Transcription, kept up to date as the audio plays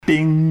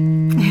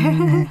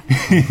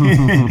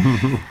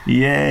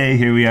Yay,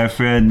 here we are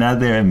for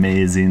another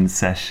amazing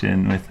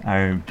session with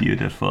our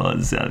beautiful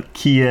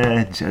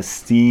Zalkia,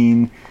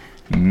 Justine,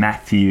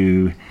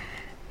 Matthew,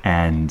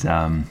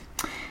 and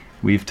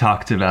we've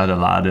talked about a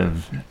lot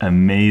of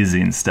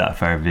amazing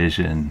stuff, our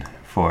vision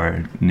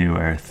for New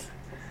Earth,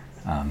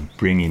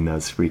 bringing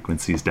those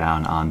frequencies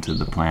down onto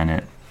the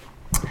planet.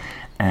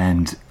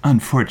 And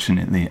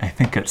unfortunately, I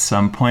think at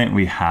some point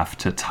we have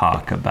to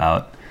talk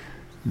about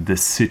the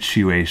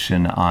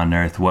situation on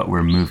Earth, what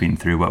we're moving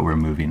through, what we're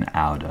moving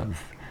out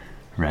of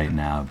right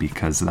now,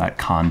 because that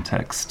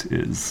context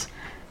is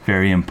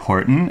very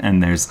important.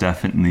 And there's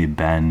definitely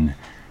been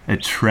a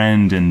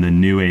trend in the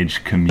New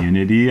Age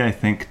community, I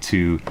think,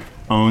 to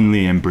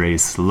only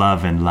embrace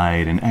love and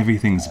light and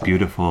everything's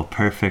beautiful,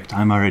 perfect,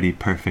 I'm already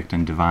perfect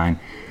and divine.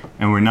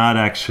 And we're not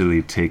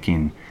actually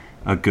taking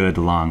a good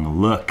long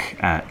look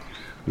at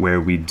where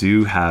we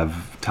do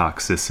have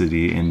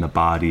toxicity in the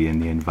body,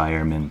 in the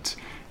environment,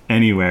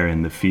 anywhere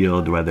in the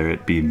field, whether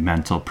it be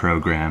mental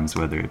programs,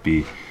 whether it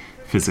be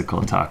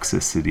physical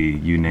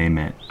toxicity, you name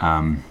it.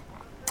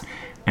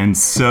 And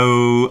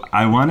so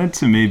I wanted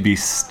to maybe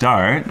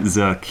start,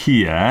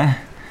 Zalkia,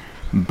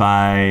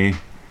 by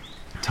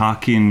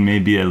talking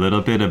maybe a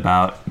little bit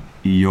about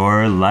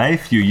your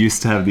life. You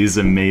used to have these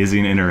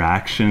amazing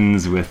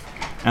interactions with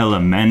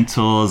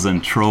elementals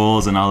and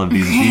trolls and all of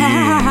these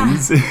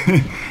beings.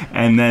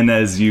 And then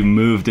as you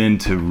moved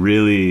into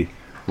really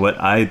what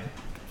I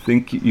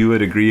think you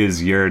would agree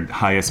is your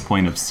highest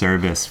point of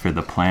service for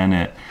the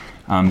planet,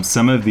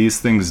 some of these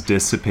things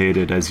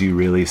dissipated as you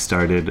really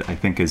started, I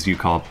think, as you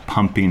call,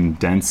 pumping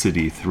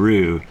density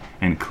through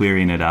and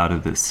clearing it out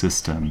of the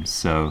system.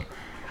 So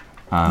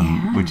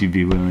would you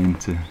be willing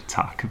to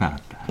talk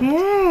about that?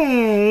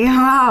 Yay!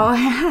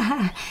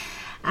 Wow.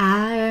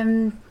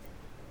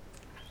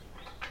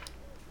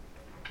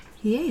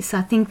 Yes,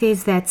 I think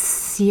there's that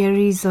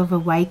series of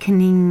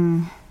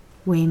awakening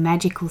where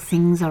magical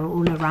things are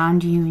all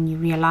around you and you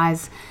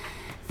realize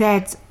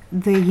that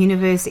the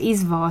universe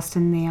is vast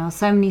and there are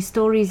so many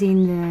stories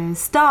in the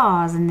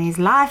stars and there's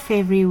life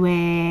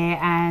everywhere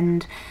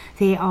and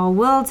there are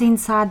worlds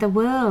inside the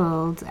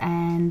world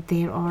and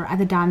there are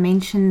other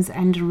dimensions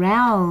and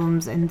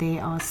realms and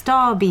there are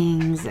star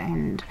beings.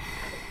 And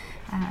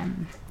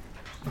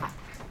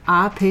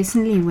I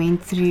personally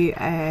went through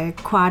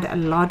quite a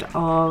lot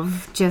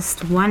of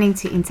just wanting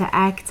to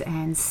interact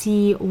and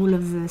see all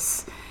of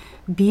this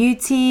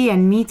beauty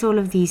and meet all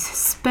of these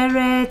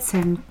spirits,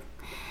 and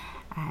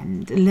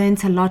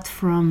learned a lot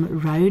from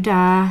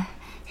Rhoda,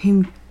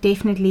 who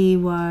definitely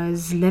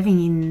was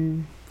living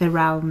in the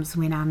realms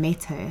when I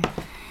met her.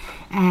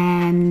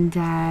 And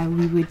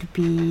we would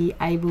be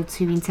able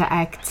to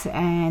interact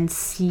and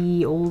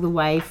see all the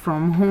way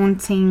from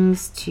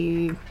hauntings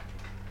to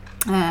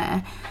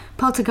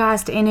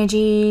poltergeist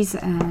energies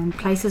and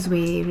places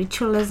where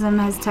ritualism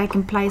has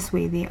taken place,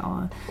 where there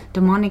are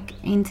demonic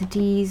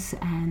entities.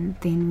 And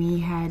then we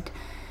had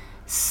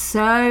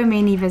so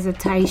many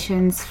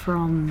visitations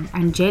from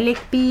angelic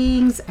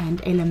beings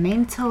and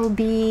elemental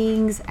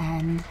beings,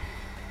 and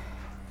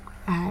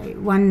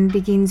one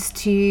begins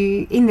to,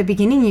 in the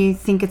beginning you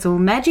think it's all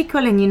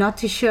magical and you're not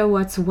too sure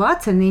what's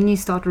what, and then you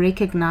start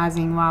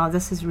recognizing, wow,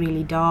 this is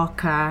really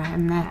darker,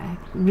 and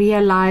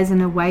realize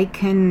and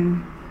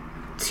awaken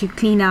to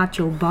clean out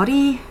your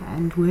body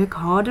and work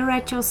harder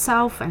at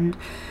yourself, and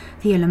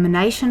the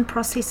elimination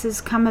processes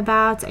come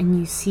about and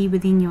you see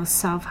within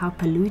yourself how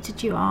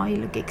polluted you are. You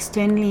look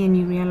externally and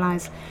you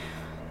realize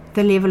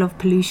the level of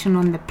pollution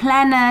on the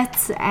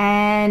planet.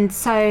 And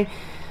so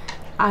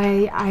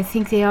I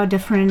think there are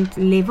different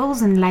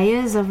levels and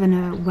layers of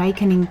an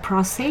awakening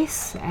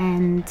process,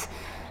 and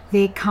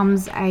there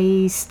comes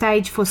a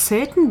stage for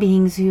certain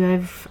beings who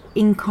have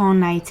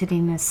incarnated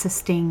in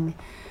assisting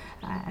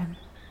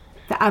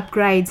the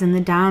upgrades and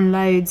the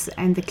downloads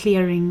and the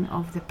clearing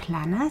of the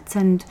planet.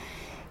 And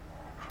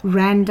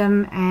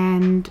random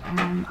and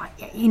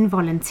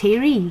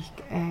involuntary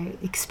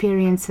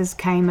experiences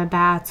came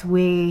about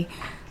where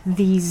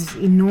these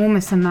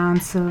enormous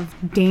amounts of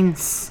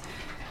dense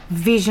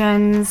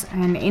visions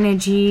and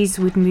energies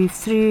would move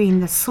through in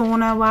the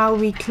sauna while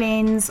we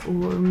cleanse,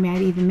 or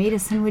maybe the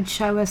medicine would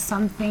show us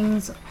some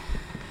things,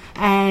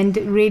 and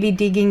really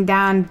digging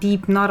down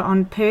deep, not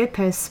on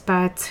purpose,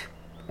 but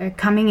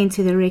coming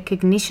into the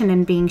recognition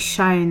and being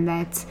shown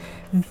that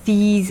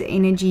these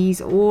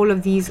energies, all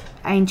of these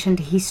ancient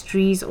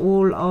histories,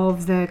 all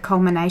of the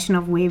culmination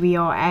of where we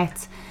are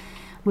at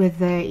with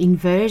the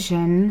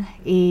inversion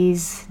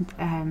is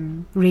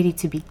ready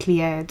to be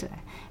cleared.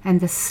 And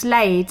the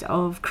slate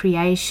of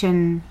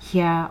creation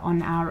here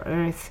on our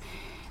earth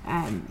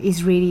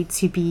is ready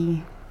to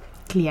be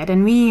cleared.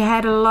 And we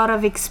had a lot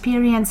of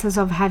experiences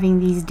of having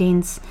these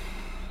dense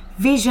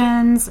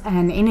visions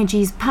and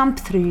energies pump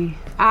through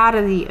out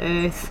of the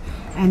earth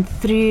and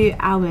through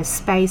our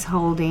space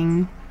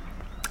holding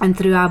and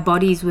through our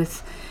bodies,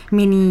 with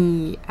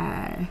many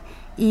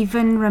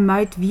even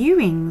remote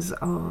viewings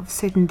of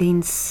certain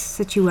dense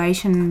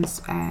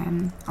situations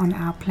on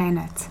our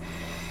planet.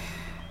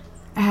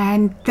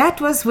 And that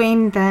was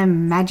when the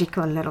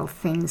magical little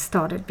things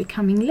started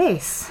becoming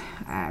less.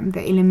 The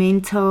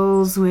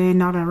elementals were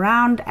not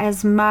around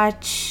as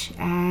much,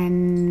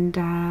 and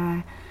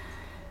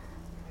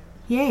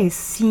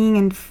seeing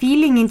and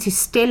feeling into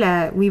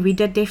stellar, we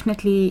did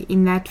definitely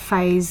in that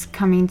phase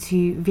come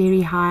into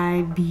very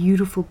high,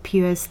 beautiful,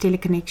 pure stellar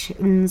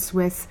connections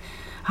with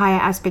higher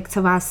aspects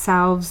of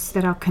ourselves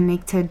that are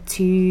connected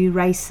to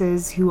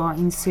races who are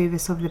in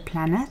service of the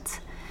planet.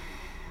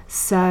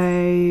 So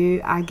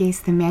I guess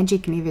the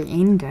magic never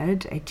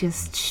ended. It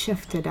just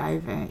shifted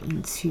over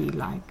into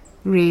like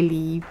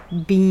really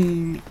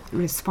being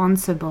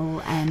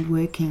responsible and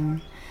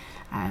working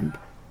and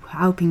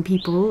helping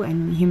people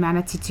and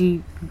humanity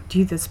to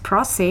do this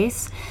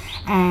process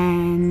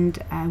and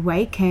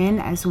awaken,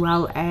 as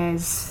well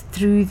as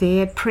through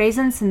their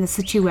presence in the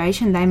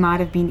situation they might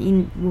have been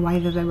in,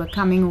 whether they were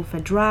coming off a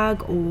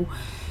drug or,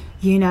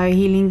 you know,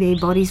 healing their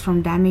bodies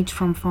from damage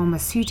from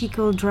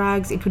pharmaceutical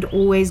drugs. It would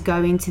always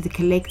go into the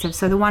collective.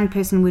 So the one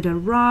person would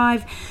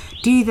arrive,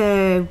 do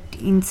the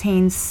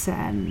intense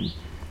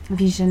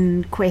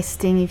vision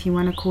questing, if you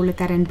want to call it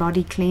that, and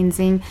body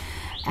cleansing,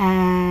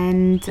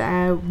 and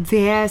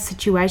their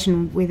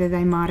situation, whether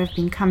they might have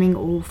been coming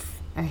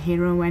off a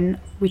heroin,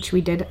 which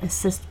we did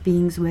assist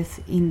beings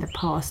with in the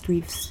past.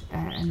 We've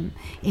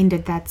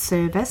ended that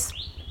service.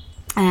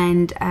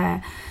 And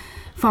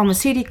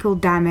pharmaceutical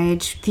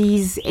damage,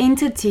 these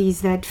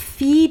entities that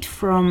feed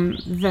from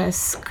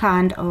this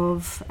kind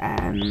of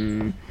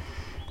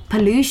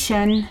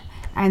pollution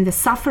and the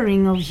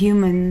suffering of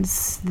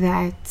humans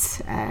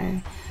that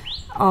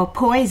are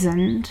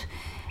poisoned,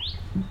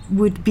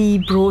 would be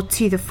brought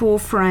to the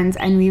forefront,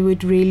 and we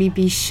would really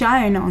be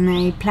shown on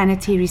a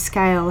planetary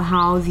scale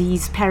how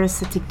these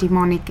parasitic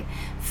demonic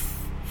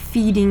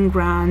feeding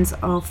grounds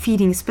are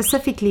feeding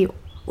specifically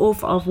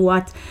off of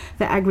what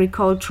the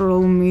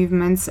agricultural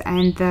movements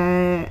and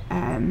the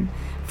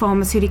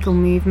pharmaceutical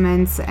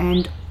movements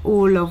and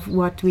all of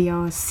what we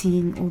are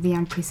seeing, all the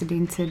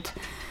unprecedented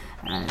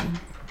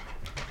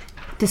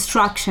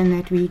destruction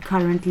that we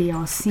currently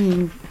are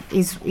seeing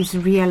is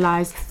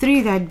realized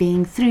through that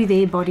being, through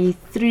their body,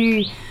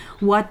 through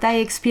what they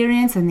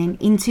experience, and then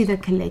into the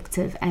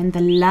collective. And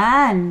the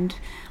land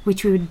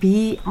which we would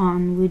be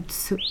on would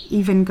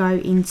even go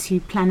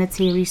into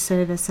planetary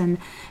service and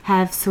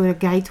have sort of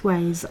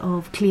gateways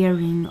of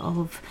clearing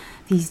of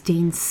these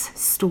dense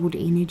stored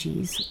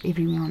energies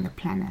everywhere on the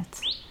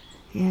planet.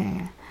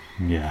 And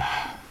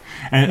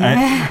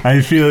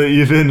I feel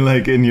even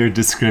like in your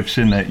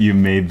description that you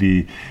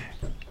maybe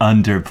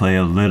underplay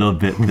a little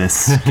bit this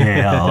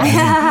scale.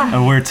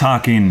 And we're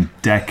talking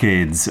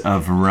decades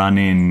of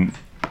running,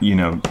 you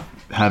know,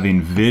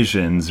 having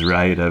visions,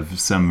 right, of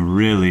some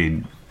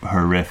really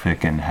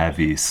horrific and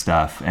heavy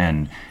stuff,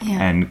 and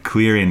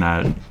clearing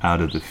that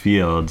out of the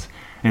field.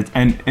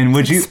 And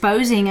would you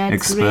exposing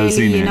it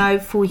really, you know,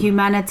 for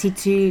humanity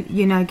to,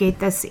 you know, get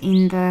this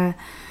in their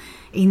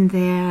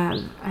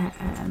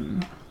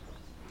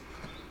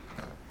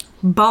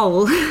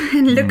bowl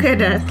and look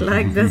at it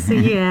like this.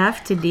 You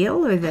have to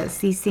deal with this.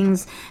 These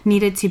things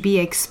needed to be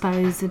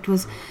exposed. It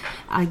was,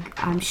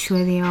 I'm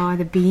sure there are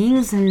the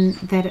beings and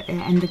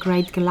the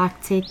great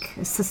galactic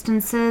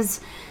assistances,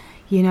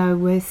 you know,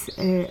 with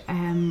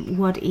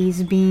what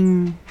is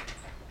being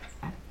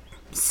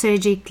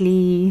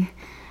surgically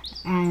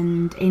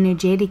and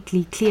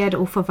energetically cleared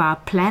off of our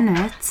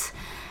planet.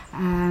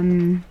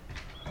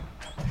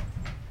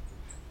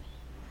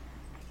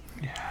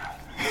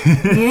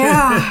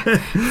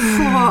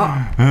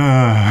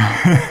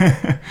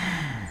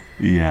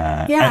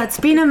 It's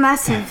been a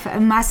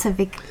massive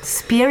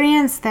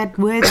experience that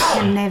words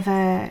can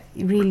never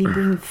really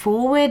bring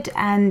forward,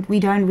 and we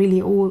don't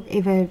really all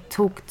ever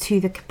talk to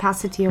the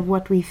capacity of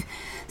what we've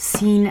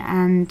seen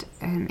and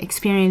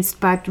experienced.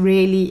 But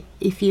really,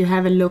 if you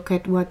have a look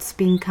at what's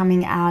been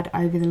coming out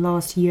over the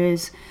last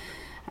years,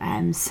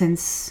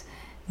 since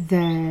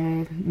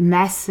the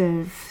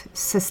massive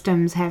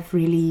systems have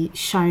really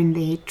shown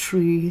their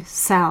true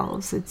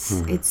selves,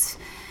 it's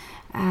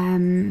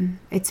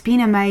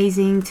been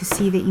amazing to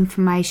see the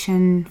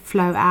information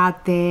flow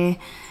out there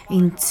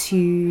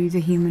into the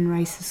human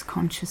race's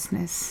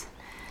consciousness,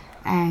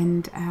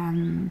 and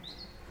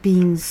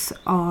beings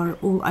are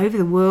all over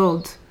the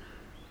world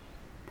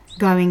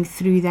going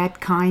through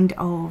that kind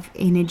of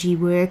energy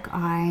work.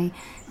 I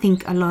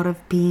think a lot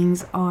of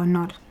beings are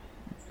not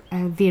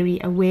very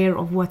aware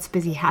of what's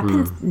busy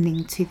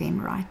happening to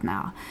them right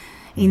now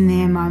in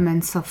their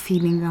moments of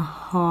feeling the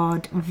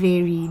hard,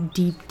 very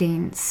deep,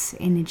 dense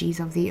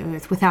energies of the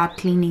earth without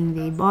cleaning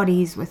their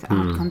bodies,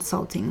 without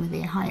consulting with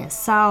their higher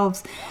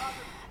selves,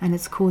 and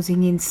it's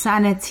causing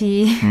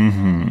insanity,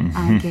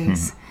 I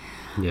guess.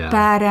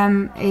 But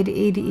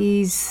it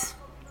is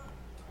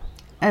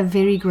a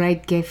very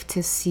great gift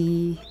to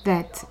see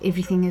that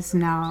everything is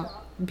now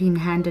being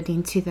handed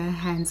into the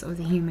hands of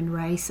the human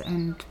race,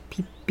 and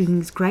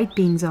great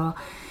beings are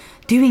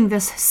doing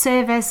this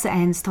service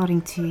and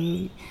starting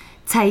to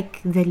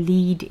take the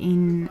lead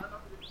in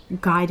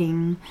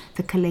guiding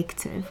the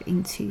collective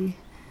into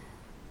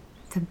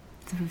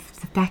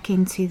back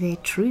into their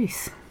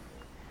truth.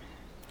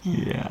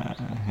 Yeah,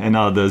 and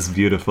all those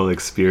beautiful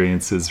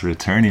experiences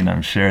returning.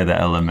 I'm sure the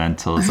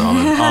elementals,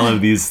 all of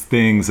these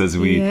things as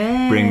we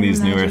bring these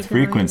new earth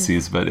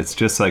frequencies. But it's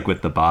just like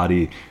with the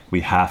body,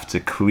 we have to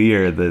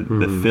clear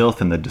the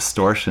filth and the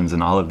distortions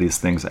and all of these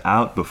things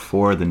out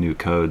before the new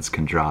codes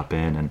can drop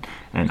in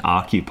and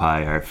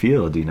occupy our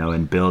field,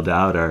 and build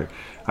out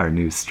our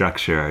new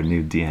structure, our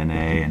new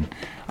DNA, and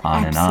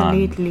on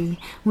Absolutely. and on.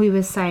 We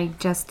were saying,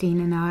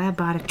 Justine and I,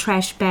 about a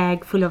trash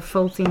bag full of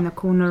filth in the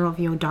corner of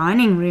your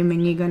dining room,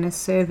 and you're going to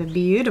serve a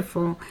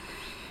beautiful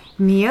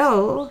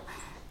meal,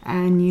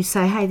 and you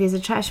say, hey, there's a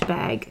trash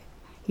bag,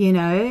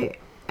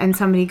 and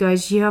somebody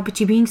goes, yeah, but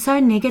you're being so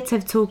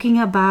negative talking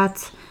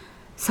about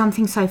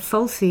something so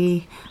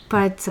filthy,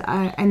 but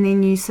and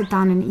then you sit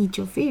down and eat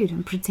your food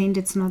and pretend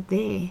it's not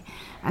there.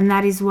 And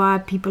that is why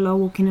people are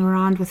walking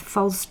around with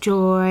false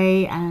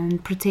joy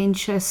and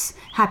pretentious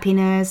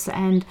happiness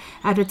and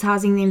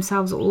advertising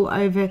themselves all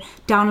over,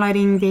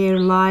 downloading their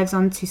lives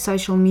onto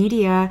social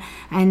media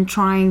and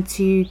trying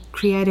to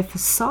create a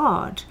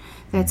facade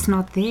that's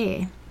not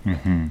there.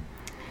 Mm-hmm.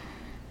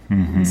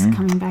 Mm-hmm. It's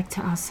coming back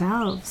to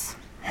ourselves.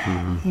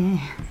 Mm-hmm.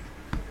 Yeah.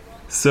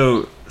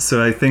 So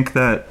I think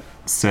that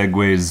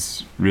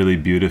segues really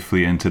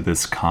beautifully into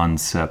this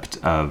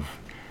concept of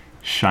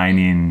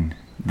shining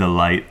the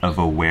light of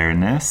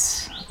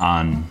awareness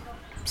on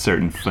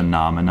certain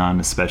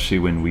phenomenon, especially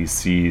when we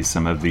see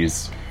some of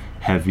these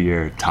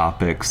heavier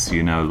topics,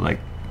 like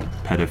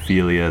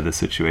pedophilia, the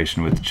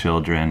situation with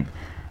children,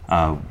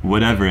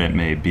 whatever it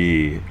may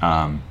be.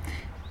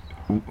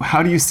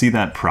 How do you see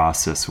that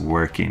process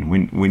working?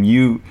 When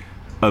you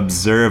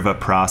observe a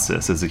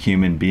process as a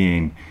human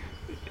being,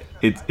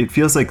 it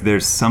feels like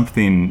there's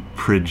something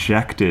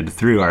projected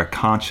through our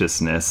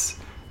consciousness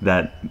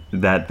that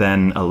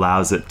then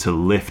allows it to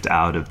lift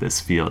out of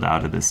this field,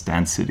 out of this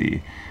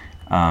density.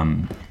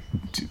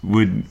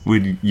 Would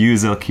you,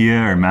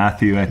 Zalkia, or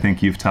Matthew, I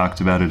think you've talked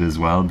about it as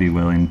well, be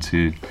willing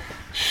to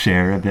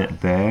share a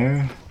bit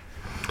there?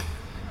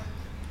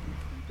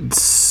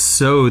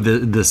 So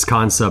this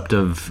concept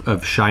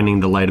of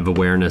shining the light of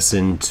awareness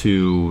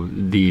into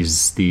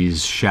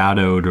these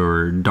shadowed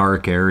or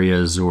dark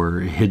areas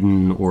or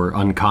hidden or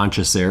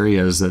unconscious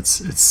areas,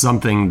 it's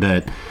something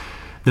that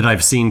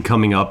I've seen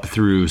coming up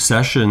through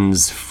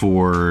sessions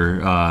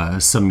for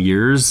some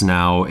years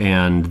now,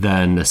 and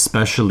then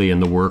especially in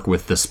the work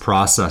with this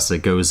process, it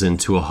goes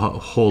into a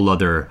whole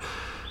other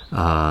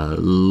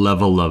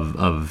level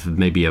of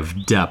maybe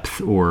of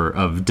depth or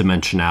of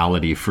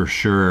dimensionality for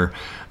sure.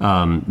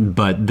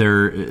 But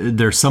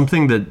there's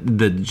something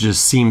that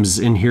just seems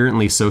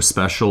inherently so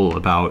special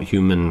about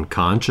human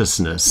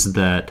consciousness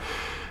that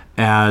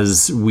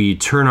as we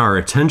turn our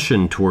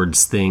attention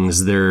towards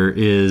things, there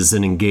is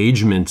an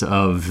engagement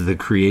of the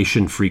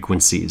creation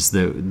frequencies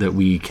that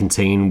we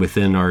contain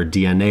within our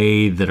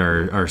DNA, that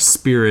our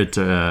spirit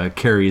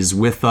carries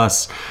with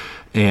us.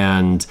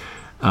 And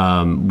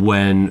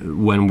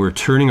when we're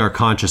turning our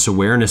conscious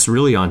awareness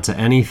really onto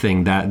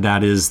anything,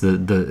 that is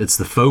it's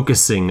the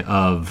focusing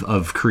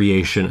of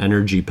creation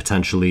energy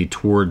potentially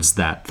towards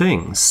that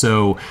thing.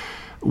 So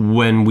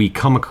when we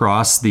come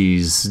across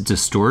these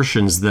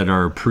distortions that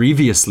are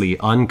previously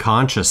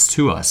unconscious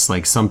to us,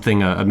 like something,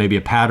 maybe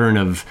a pattern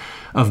of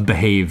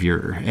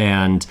behavior,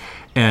 and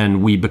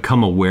we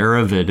become aware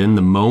of it in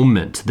the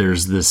moment,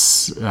 there's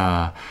this,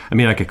 I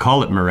could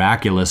call it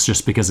miraculous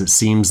just because it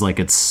seems like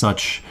it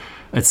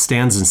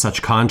stands in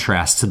such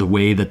contrast to the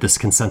way that this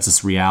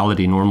consensus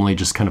reality normally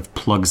just kind of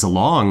plugs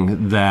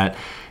along, that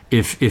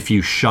if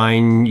you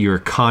shine your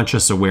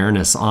conscious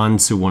awareness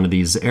onto one of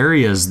these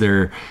areas,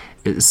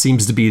 it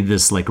seems to be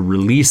this like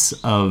release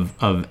of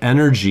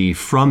energy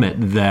from it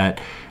that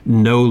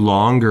no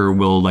longer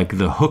will, like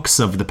the hooks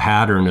of the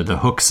pattern or the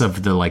hooks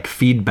of the like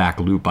feedback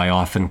loop, I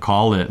often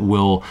call it,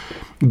 will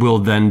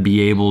then be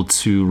able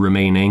to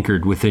remain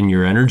anchored within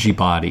your energy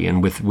body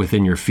and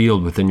within your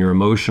field, within your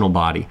emotional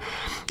body.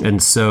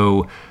 And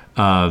so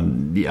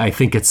I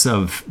think it's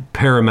of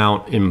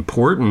paramount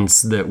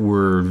importance that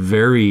we're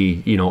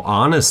very,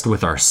 honest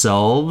with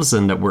ourselves,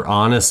 and that we're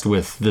honest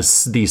with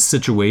these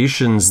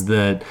situations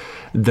that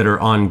are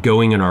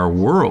ongoing in our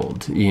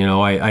world.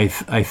 I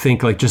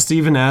think, like, just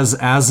even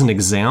as an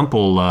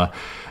example,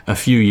 a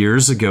few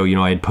years ago,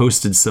 I had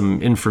posted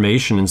some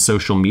information in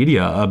social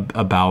media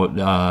about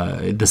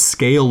the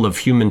scale of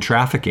human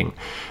trafficking,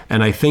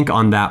 and I think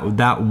on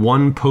that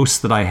one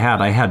post that I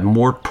had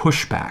more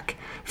pushback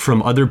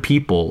from other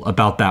people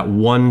about that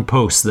one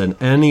post than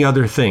any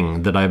other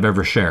thing that I've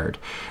ever shared.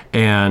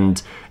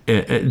 And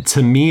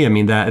to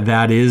me,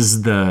 that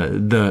is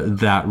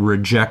that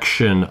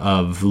rejection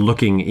of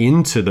looking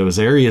into those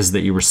areas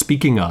that you were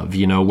speaking of,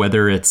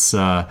 whether it's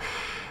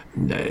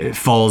it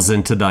falls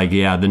into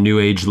the new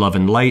age love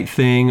and light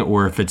thing,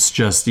 or if it's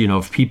just,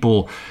 if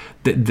people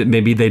that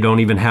maybe they don't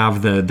even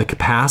have the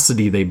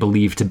capacity they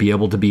believe to be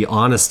able to be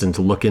honest and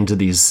to look into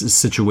these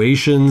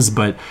situations.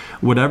 But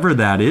whatever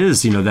that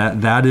is,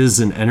 that is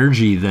an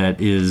energy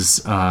that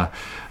is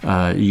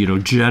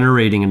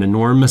generating an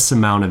enormous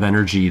amount of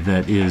energy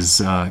that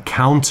is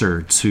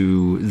counter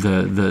to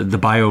the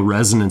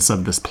bioresonance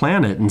of this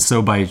planet. And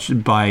so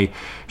by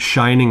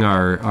shining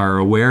our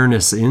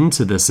awareness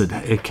into this,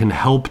 it can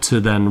help to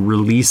then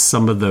release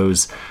some of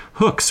those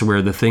hooks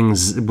where the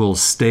things will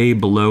stay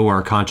below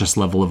our conscious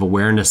level of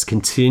awareness,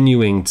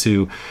 continuing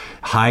to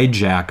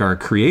hijack our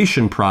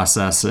creation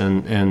process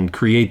and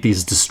create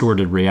these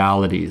distorted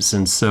realities.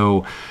 And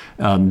so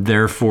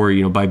therefore,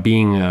 by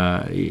being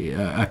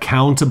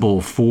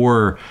accountable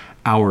for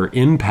our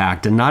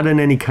impact, and not in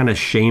any kind of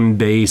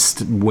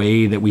shame-based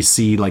way that we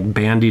see like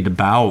bandied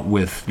about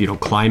with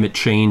climate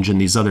change and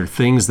these other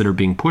things that are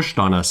being pushed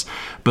on us,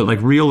 but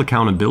like real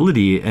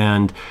accountability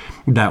and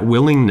that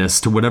willingness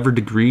to whatever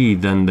degree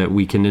then that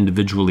we can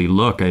individually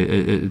look,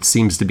 it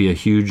seems to be a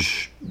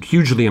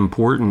hugely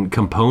important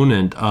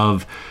component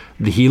of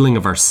the healing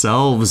of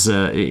ourselves,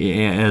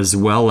 as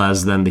well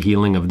as then the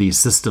healing of these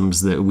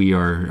systems that we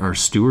are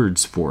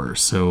stewards for.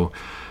 So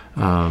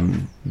I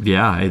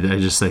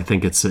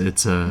think it's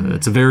a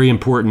very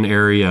important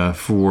area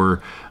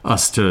for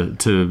us to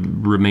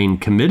remain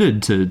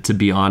committed to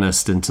be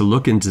honest and to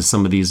look into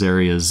some of these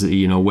areas,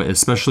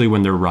 especially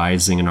when they're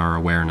rising in our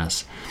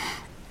awareness.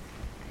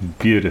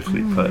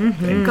 Beautifully put.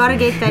 Mm-hmm. Got to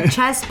get that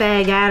chest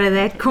bag out of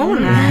that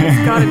corner.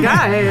 It's got to go.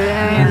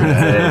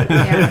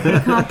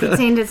 You can't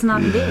pretend it's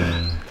not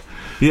there.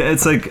 Yeah,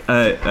 it's like,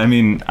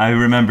 I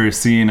remember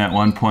seeing at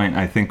one point,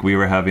 I think we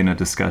were having a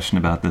discussion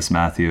about this,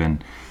 Matthew,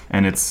 and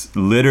it's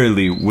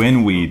literally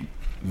when we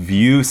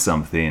view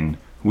something,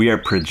 we are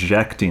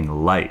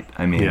projecting light.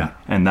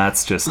 And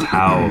that's just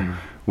how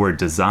we're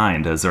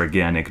designed as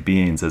organic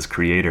beings, as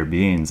creator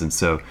beings. And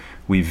so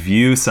we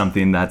view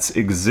something that's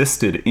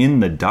existed in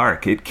the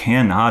dark. It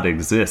cannot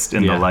exist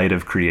in the light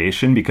of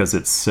creation because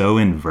it's so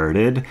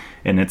inverted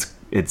and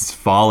it's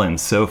fallen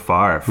so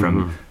far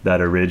from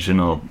that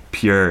original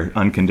pure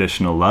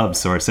unconditional love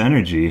source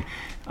energy.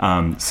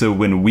 So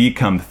when we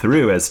come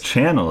through as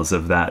channels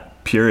of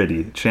that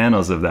purity,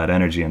 channels of that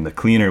energy, and the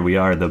cleaner we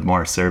are, the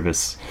more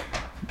service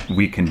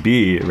we can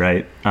be,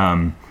 right?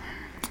 And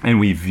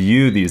we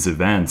view these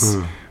events,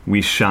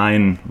 we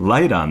shine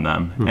light on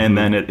them. And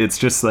then it's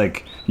just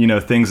like,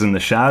 things in the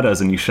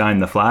shadows, and you shine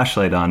the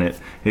flashlight on it,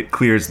 it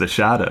clears the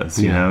shadows,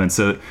 you know? And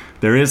so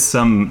there is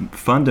some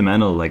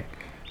fundamental, like,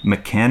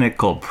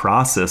 mechanical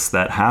process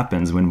that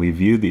happens when we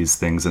view these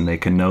things, and they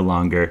can no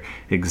longer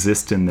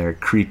exist in their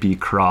creepy,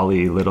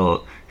 crawly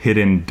little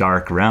hidden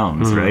dark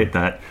realms, right?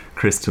 That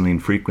crystalline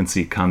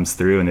frequency comes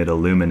through and it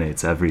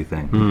illuminates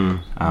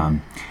everything.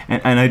 And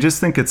I just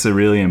think it's a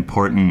really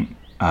important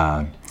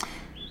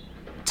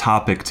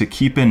topic to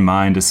keep in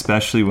mind,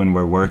 especially when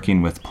we're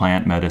working with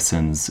plant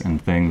medicines and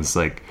things.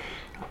 Like,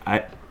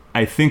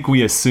 I think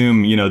we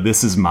assume,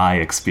 this is my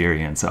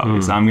experience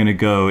always. I'm going to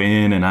go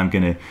in and I'm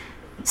going to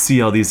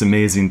see all these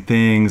amazing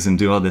things and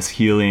do all this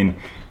healing,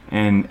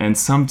 and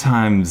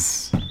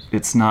sometimes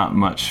it's not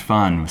much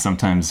fun.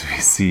 Sometimes we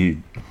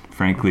see,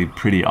 frankly,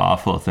 pretty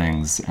awful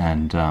things,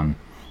 and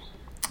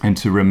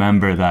to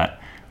remember that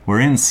we're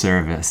in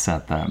service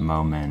at that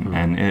moment,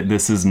 and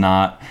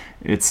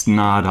it's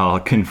not all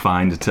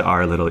confined to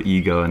our little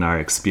ego and our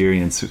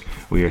experience.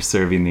 We are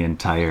serving the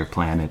entire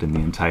planet and the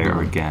entire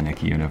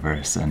organic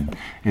universe, and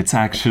it's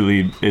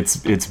actually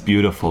it's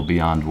beautiful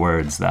beyond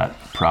words, that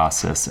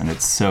process, and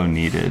it's so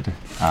needed.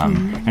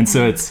 And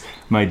so it's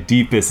my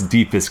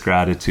deepest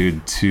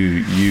gratitude to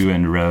you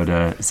and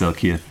Rhoda,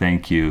 Zilkia.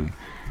 Thank you.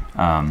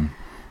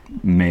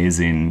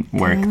 Amazing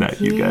work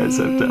that you guys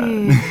have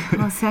done.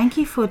 Well, thank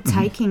you for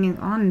taking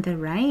on the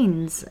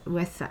reins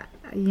with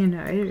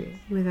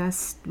with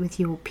us, with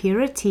your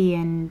purity,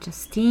 and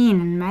Justine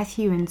and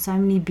Matthew, and so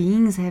many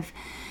beings have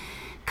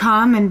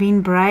come and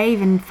been brave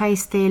and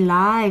faced their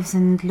lives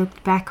and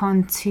looked back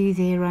onto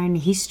their own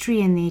history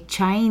and their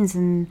chains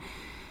and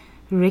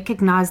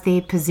recognized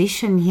their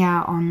position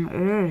here on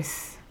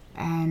earth,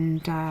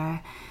 and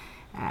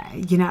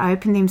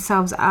open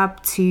themselves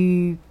up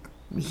to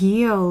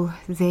heal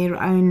their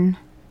own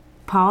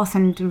path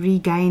and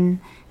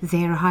regain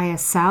their higher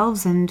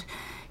selves, and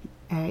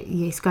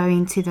go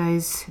into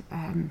those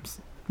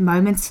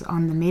moments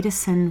on the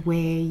medicine where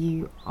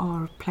you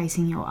are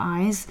placing your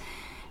eyes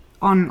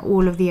on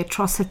all of the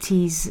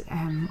atrocities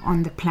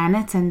on the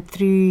planet, and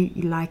through,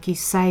 like you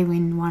say,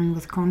 when one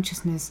with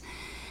consciousness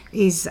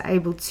is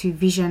able to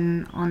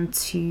vision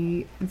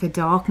onto the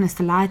darkness,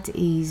 the light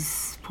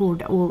is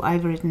poured all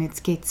over it and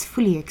it gets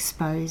fully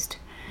exposed.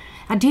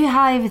 I do,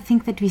 however,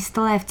 think that we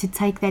still have to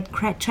take that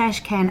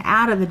trash can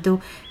out of the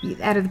door,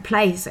 out of the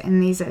place,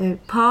 and there's a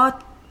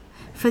part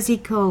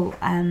physical,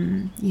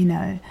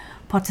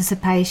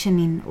 participation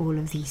in all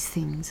of these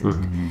things.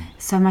 And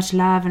so much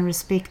love and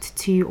respect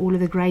to all of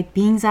the great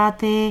beings out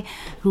there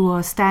who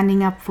are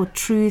standing up for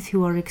truth,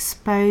 who are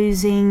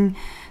exposing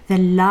the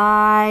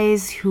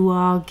lies, who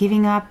are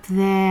giving up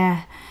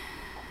their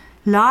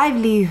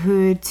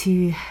livelihood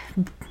to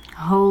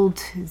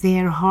hold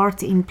their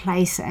heart in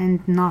place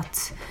and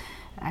not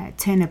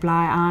turn a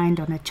blind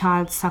eye on a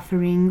child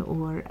suffering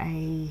or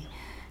a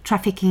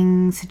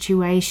trafficking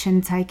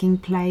situation taking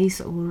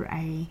place, or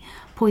a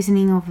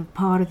poisoning of a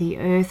part of the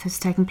earth has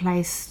taken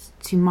place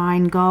to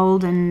mine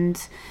gold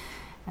and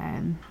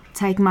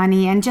take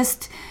money, and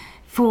just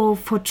for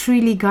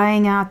truly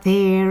going out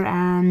there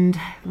and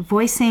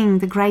voicing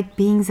the great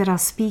beings that are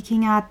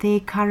speaking out there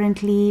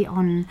currently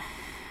on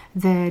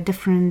the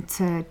different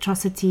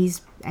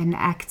atrocities and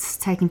acts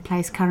taking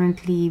place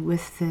currently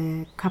with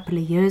the couple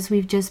of years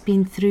we've just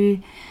been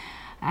through.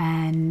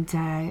 And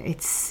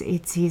it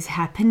is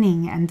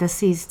happening, and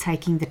this is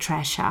taking the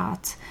trash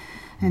out.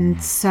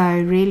 And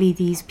so really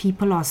these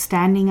people are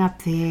standing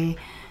up there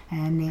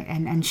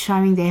and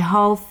showing their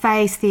whole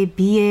face, their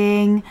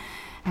being,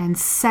 and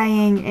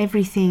saying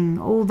everything,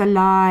 all the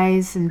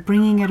lies, and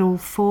bringing it all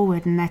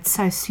forward. And that's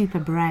so super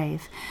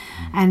brave.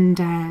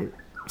 And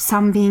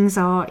some beings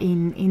are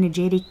in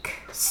energetic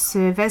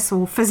service,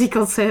 or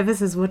physical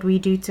service is what we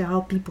do to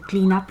help people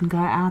clean up and go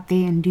out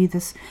there and do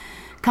this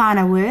kind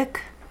of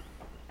work.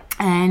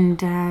 And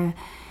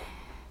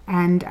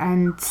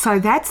so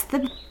that's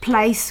the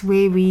place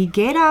where we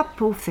get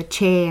up off the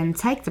chair and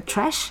take the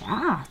trash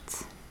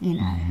out.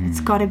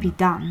 It's got to be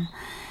done.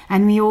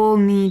 And we all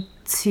need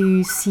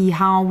to see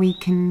how we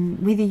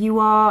can, whether you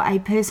are a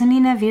person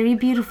in a very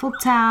beautiful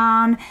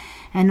town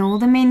and all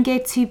the men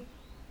get to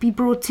be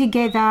brought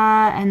together,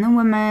 and the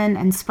women,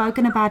 and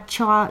spoken about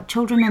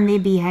children and their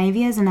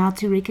behaviors, and how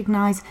to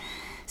recognize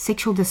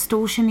sexual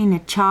distortion in a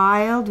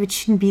child, which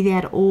shouldn't be there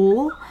at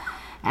all.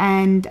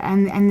 And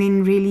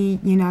then really,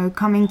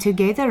 coming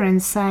together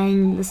and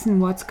saying,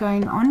 listen, what's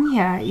going on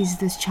here? Is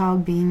this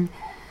child being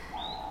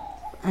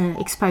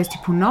exposed to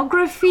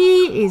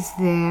pornography? Is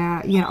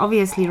there,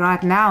 obviously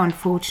right now,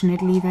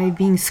 unfortunately, they're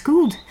being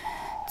schooled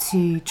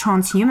to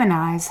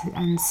transhumanize.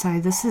 And so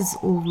this is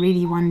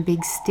already one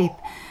big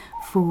step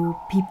for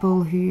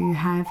people who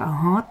have a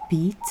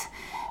heartbeat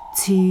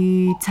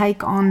to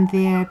take on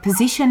their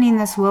position in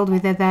this world,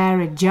 whether they're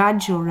a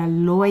judge or a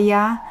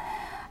lawyer,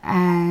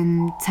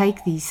 and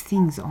take these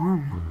things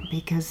on,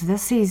 because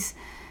this is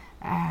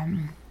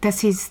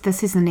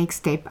the next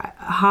step.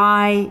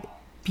 High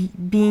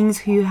beings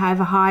who have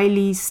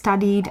highly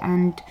studied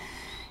and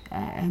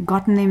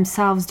gotten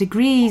themselves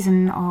degrees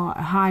and are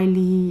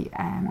highly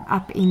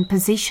up in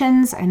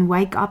positions and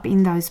wake up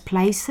in those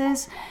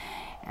places.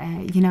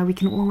 We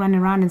can all run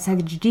around and say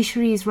the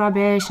judiciary is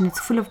rubbish and it's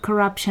full of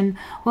corruption.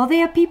 Well,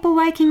 there are people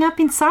waking up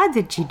inside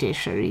the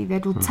judiciary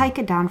that will take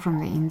it down from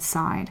the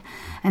inside.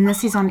 And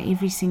this is on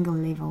every single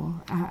level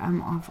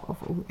of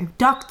a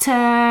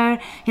doctor.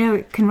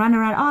 Can run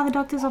around, the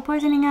doctors are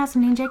poisoning us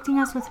and injecting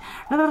us with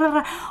blah, blah, blah,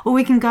 blah. Or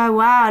we can go,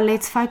 wow,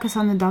 let's focus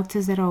on the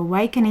doctors that are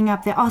awakening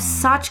up. There are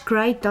such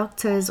great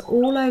doctors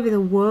all over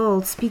the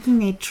world speaking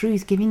their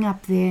truth, giving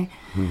up their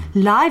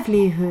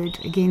livelihood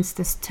against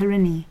this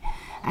tyranny.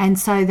 And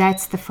so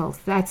that's the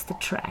filth, that's the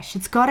trash.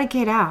 It's got to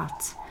get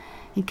out.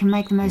 You can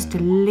make the most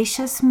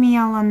delicious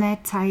meal on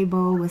that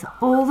table with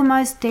all the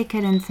most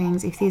decadent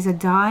things. If there's a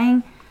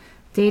dying,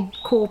 dead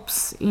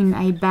corpse in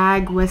a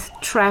bag with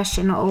trash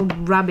and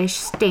old rubbish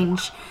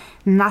stench,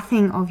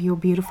 nothing of your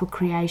beautiful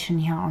creation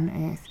here on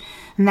earth.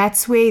 And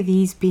that's where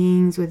these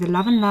beings with the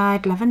love and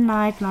light, la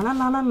la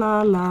la la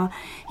la la,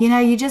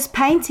 you're just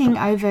painting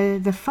over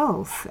the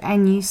filth,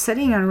 and you're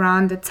sitting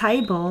around the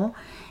table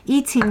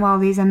eating while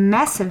there's a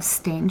massive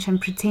stench and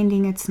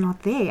pretending it's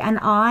not there. And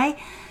I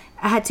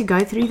had to go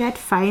through that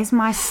phase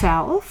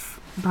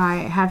myself by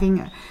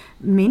having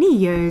many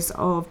years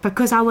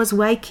because I was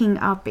waking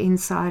up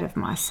inside of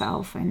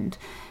myself, and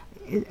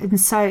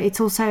so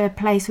it's also a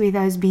place where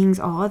those beings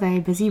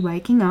they're busy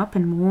waking up,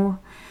 and more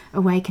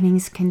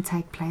awakenings can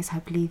take place.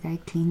 Hopefully they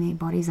clean their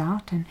bodies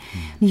out, and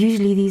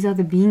usually these are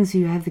the beings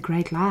who have the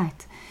great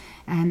light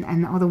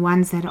and are the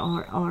ones that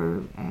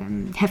are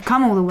have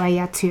come all the way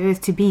out to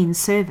earth to be in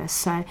service.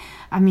 So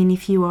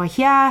if you are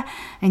here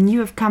and you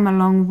have come a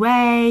long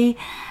way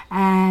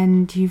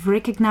and you've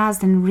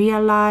recognized and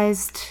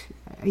realized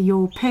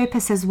your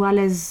purpose as well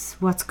as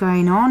what's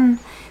going on,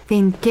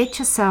 then get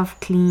yourself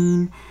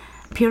clean,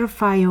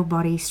 purify your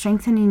body,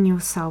 strengthening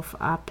yourself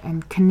up,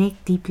 and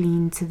connect deeply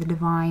into the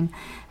divine,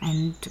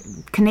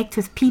 and connect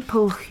with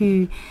people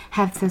who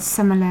have the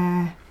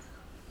similar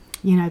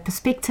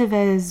perspective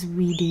as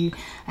we do,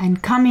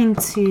 and come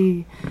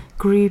into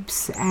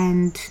groups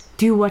and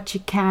do what you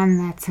can.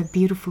 That's a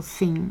beautiful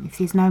thing. If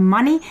there's no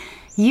money,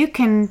 you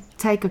can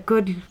take a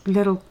good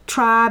little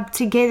tribe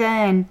together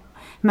and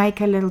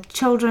make a little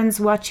children's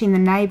watch in the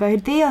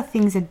neighborhood. There are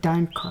things that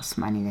don't cost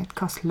money, that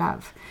cost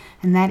love,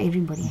 and that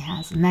everybody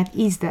has, and that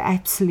is the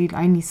absolute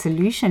only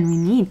solution we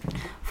need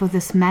for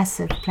this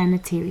massive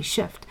planetary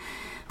shift.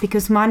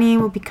 Because money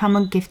will become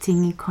a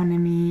gifting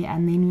economy,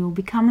 and then we will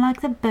become like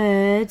the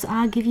birds.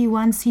 I'll give you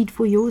one seed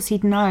for your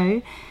seed.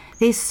 No,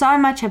 there's so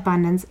much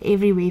abundance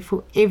everywhere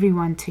for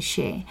everyone to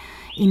share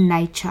in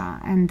nature,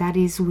 and that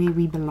is where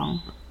we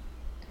belong.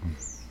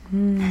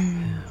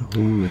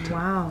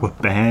 Wow. Well,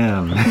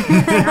 bam.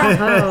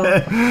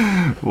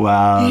 Bravo.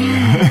 Wow.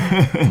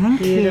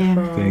 Thank you.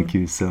 Thank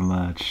you so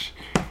much.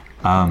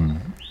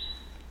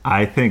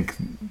 I think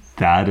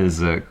that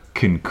is a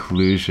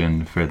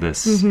conclusion for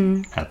this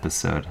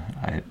episode.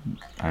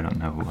 I don't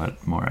know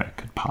what more I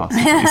could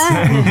possibly say.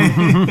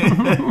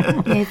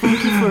 Yeah,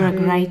 thank you for a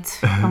great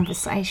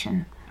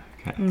conversation.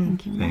 Okay.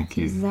 Thank you, Thank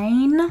Matthew, you.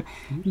 Zane,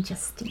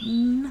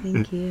 Justine.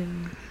 Thank you.